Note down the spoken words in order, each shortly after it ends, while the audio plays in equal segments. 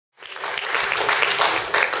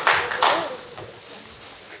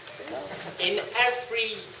In every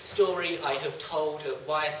story I have told of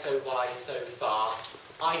YSOY so far,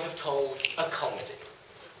 I have told a comedy.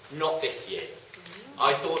 Not this year.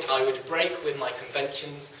 I thought I would break with my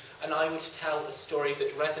conventions and I would tell a story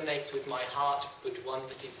that resonates with my heart, but one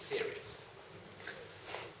that is serious.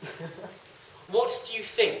 What do you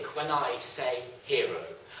think when I say hero?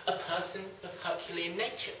 A person of Herculean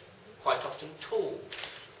nature, quite often tall,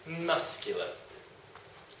 muscular,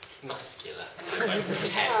 I won't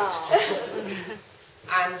pretend,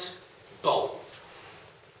 and bold.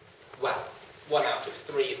 Well, 1 out of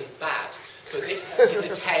 3 isn't bad, for this is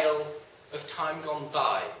a tale of time gone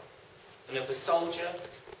by, and of a soldier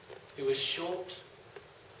who was short,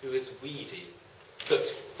 who was weedy, but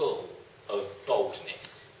full of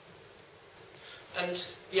boldness.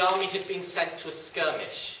 And the army had been sent to a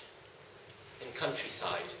skirmish in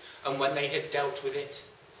countryside, and when they had dealt with it,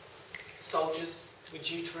 soldiers were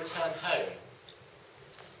due to return home.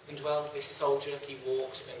 And well, this soldier, he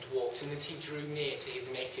walked and walked, and as he drew near to his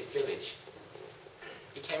native village,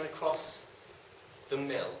 he came across the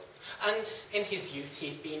mill. And in his youth,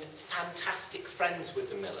 he'd been fantastic friends with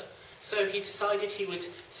the miller, so he decided he would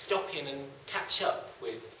stop in and catch up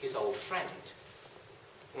with his old friend.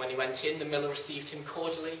 When he went in, the miller received him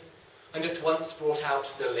cordially, and at once brought out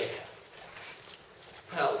the liquor.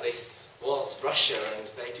 Well, this was Russia, and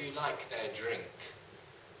they do like their drink.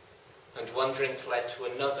 And one drink led to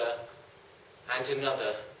another, and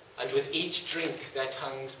another, and with each drink their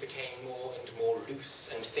tongues became more and more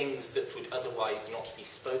loose, and things that would otherwise not be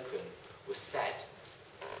spoken were said.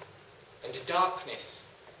 And darkness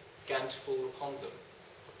began to fall upon them.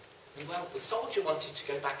 And well, the soldier wanted to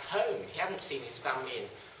go back home. He hadn't seen his family in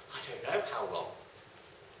I don't know how long.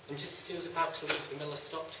 And just as he was about to leave, the miller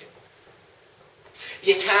stopped him.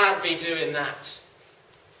 You can't be doing that.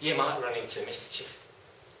 You might run into mischief.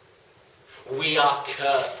 We are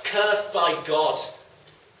cursed by God.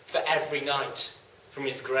 For every night from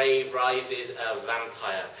his grave rises a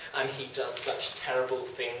vampire, and he does such terrible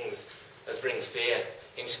things as bring fear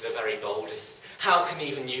into the very boldest. How can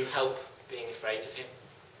even you help being afraid of him?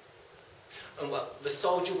 And well, the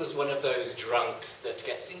soldier was one of those drunks that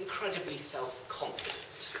gets incredibly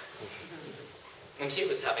self-confident. And he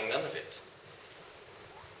was having none of it.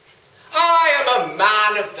 I am a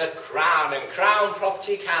man of the crown, and crown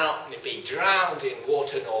property cannot be drowned in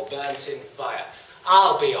water nor burnt in fire.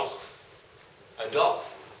 I'll be off. And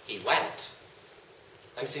off he went.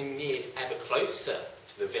 And as he neared ever closer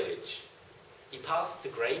to the village, he passed the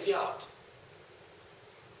graveyard.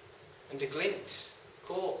 And a glint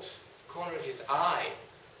caught the corner of his eye.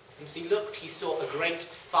 And as he looked, he saw a great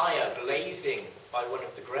fire blazing by one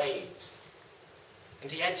of the graves.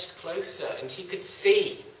 And he edged closer, and he could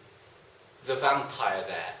see the vampire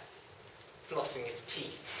there, flossing his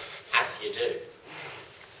teeth, as you do.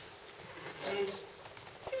 And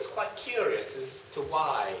he was quite curious as to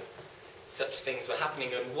why such things were happening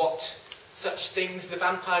and what such things the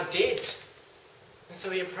vampire did. And so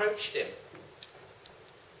he approached him.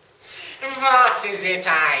 What is it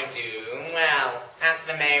I do? Well, at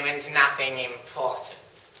the moment, nothing important.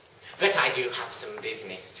 But I do have some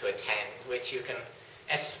business to attend, which you can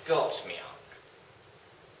escort me on.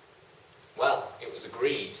 Well, it was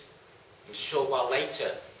agreed. And a short while later,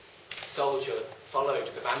 the soldier followed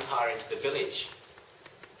the vampire into the village.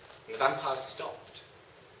 And the vampire stopped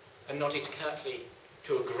and nodded curtly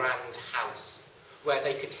to a grand house where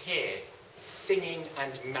they could hear singing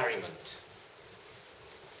and merriment.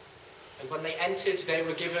 And when they entered, they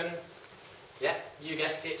were given, yeah, you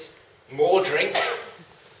guessed it, more drink.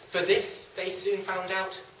 For this, they soon found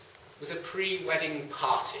out, was a pre-wedding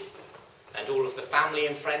party. And all of the family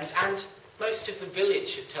and friends and most of the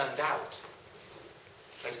village had turned out.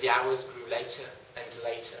 And the hours grew later and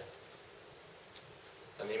later.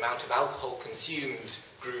 And the amount of alcohol consumed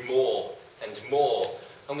grew more and more.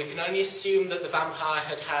 And we can only assume that the vampire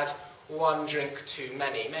had had one drink too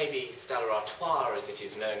many, maybe Stella Artois, as it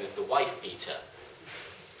is known as the wife-beater.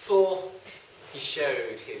 For he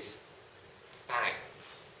showed his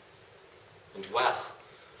fangs. And well,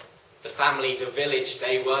 the family, the village,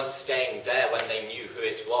 they weren't staying there when they knew who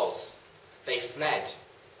it was. They fled.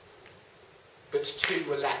 But 2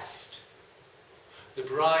 were left. The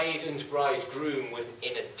bride and bridegroom were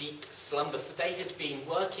in a deep slumber, for they had been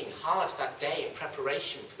working hard that day in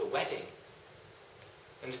preparation for the wedding.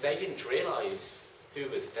 And they didn't realise who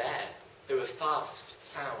was there. They were fast,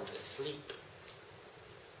 sound asleep.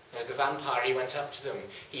 As the vampire, he went up to them.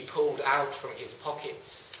 He pulled out from his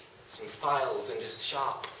pockets some phials and a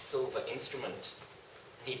sharp silver instrument.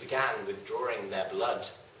 And he began withdrawing their blood.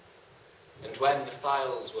 And when the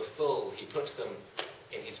phials were full, he put them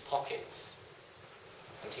in his pockets.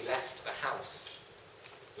 and he left the house,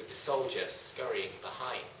 with the soldier scurrying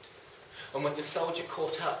behind. And when the soldier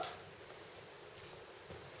caught up,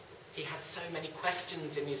 he had so many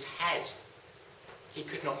questions in his head, he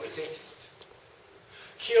could not resist.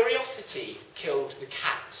 Curiosity killed the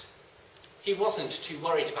cat. He wasn't too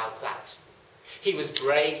worried about that. He was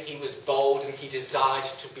brave, he was bold, and he desired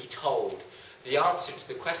to be told the answer to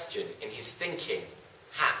the question in his thinking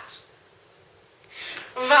hat.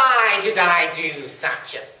 Why did I do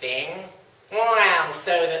such a thing? Well,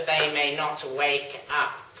 so that they may not wake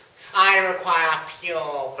up. I require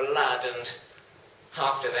pure blood, and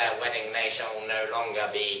after their wedding they shall no longer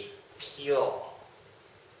be pure.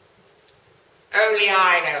 Only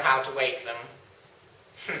I know how to wake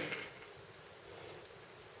them.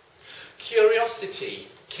 Curiosity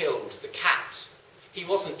killed the cat. He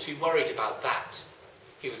wasn't too worried about that.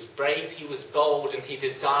 He was brave, he was bold, and he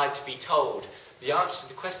desired to be told the answer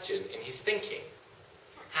to the question in his thinking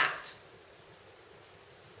hat.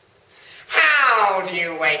 How do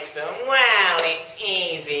you wake them? Well, it's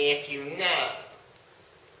easy if you know.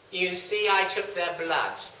 You see, I took their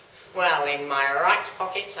blood. Well, in my right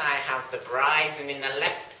pocket I have the brides, and in the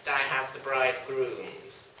left I have the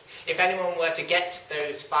bridegrooms. If anyone were to get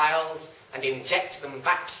those phials and inject them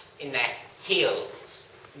back in their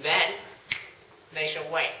heels, then they shall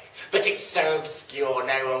wake. But it's so obscure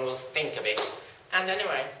no one will think of it. And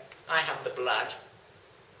anyway, I have the blood.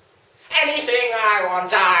 Anything I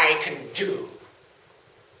want I can do.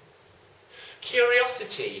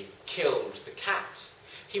 Curiosity killed the cat.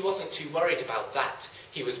 He wasn't too worried about that.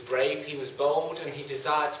 He was brave, he was bold, and he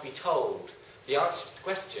desired to be told the answer to the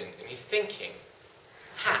question in his thinking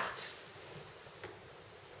hat.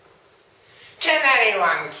 Can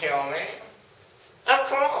anyone kill me? Of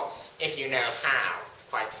course, if you know how. It's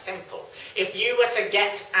quite simple. If you were to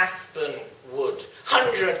get aspen wood,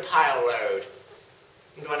 100 pile load,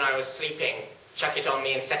 and when I was sleeping, chuck it on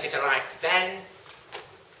me and set it alight, then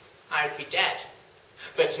I would be dead.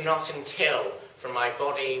 But not until from my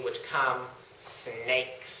body would come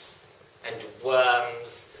snakes and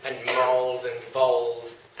worms and moles and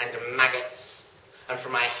voles and maggots, and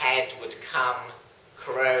from my head would come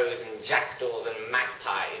crows and jackdaws and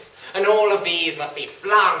magpies, and all of these must be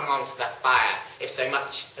flung onto the fire. If so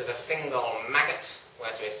much as a single maggot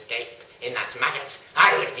were to escape, in that maggot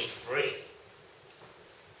I would be free.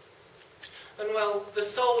 And well, the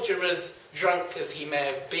soldier, as drunk as he may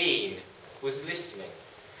have been, was listening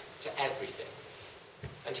to everything,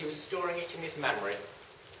 and he was storing it in his memory.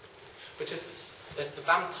 But as the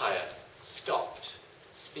vampire stopped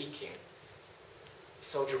speaking, the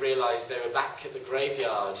soldier realised they were back at the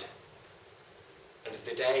graveyard, and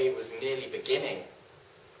the day was nearly beginning.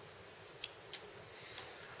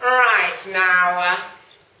 Right, now,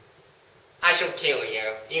 I shall kill you.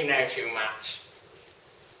 You know too much.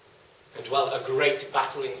 And well, a great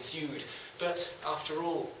battle ensued, but after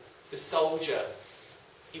all, the soldier,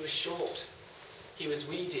 he was short, he was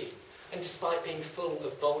weedy, and despite being full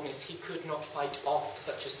of boldness, he could not fight off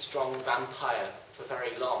such a strong vampire for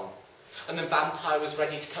very long. And the vampire was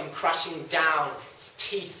ready to come crashing down, its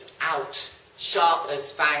teeth out, sharp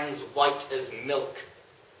as fangs, white as milk,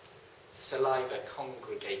 saliva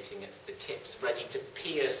congregating at the tips, ready to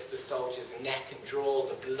pierce the soldier's neck and draw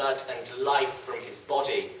the blood and life from his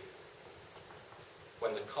body.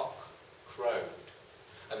 When the cock crowed,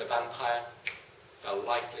 and the vampire fell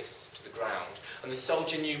lifeless to the ground, and the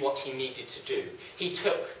soldier knew what he needed to do. He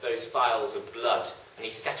took those phials of blood, and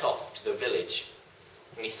he set off to the village.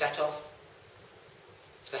 And he set off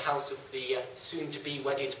to the house of the soon-to-be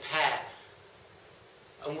wedded pair,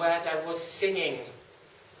 and where there was singing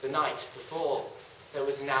the night before, there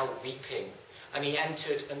was now weeping. And he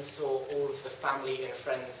entered and saw all of the family and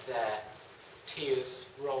friends there, tears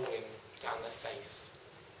rolling down their face.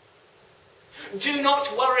 Do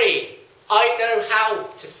not worry, I know how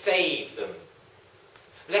to save them.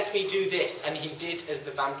 Let me do this. And he did as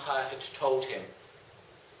the vampire had told him.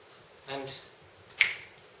 And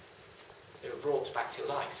they were brought back to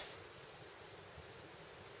life.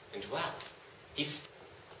 And well,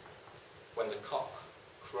 when the cock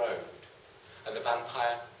crowed, and the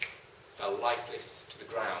vampire fell lifeless to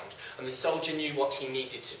the ground, and the soldier knew what he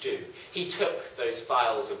needed to do. He took those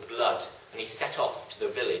phials of blood, and he set off to the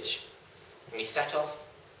village. And he set off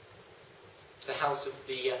to the house of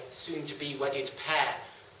the soon-to-be wedded pair,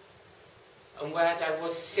 and where there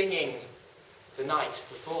was singing the night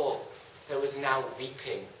before, there was now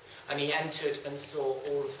weeping. And he entered and saw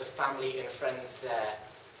all of the family and friends there,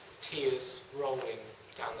 tears rolling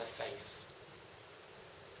down their face.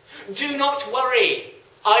 Do not worry,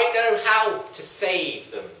 I know how to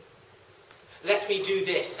save them. Let me do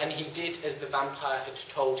this, and he did as the vampire had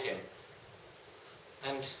told him.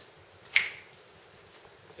 And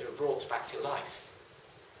they were brought back to life.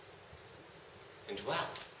 And well,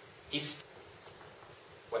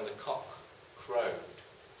 when the cock crowed,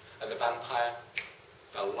 and the vampire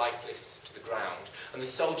fell lifeless to the ground, and the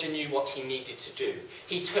soldier knew what he needed to do.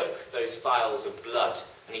 He took those vials of blood,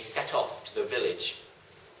 and he set off to the village.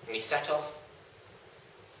 And he set off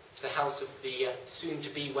to the house of the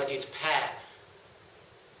soon-to-be wedded pair,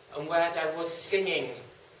 and where there was singing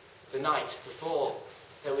the night before,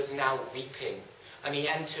 there was now weeping. And he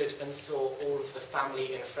entered and saw all of the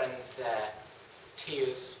family and friends there,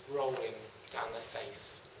 tears rolling down their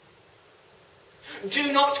face.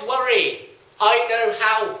 Do not worry, I know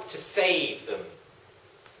how to save them.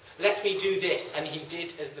 Let me do this, and he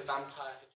did as the vampire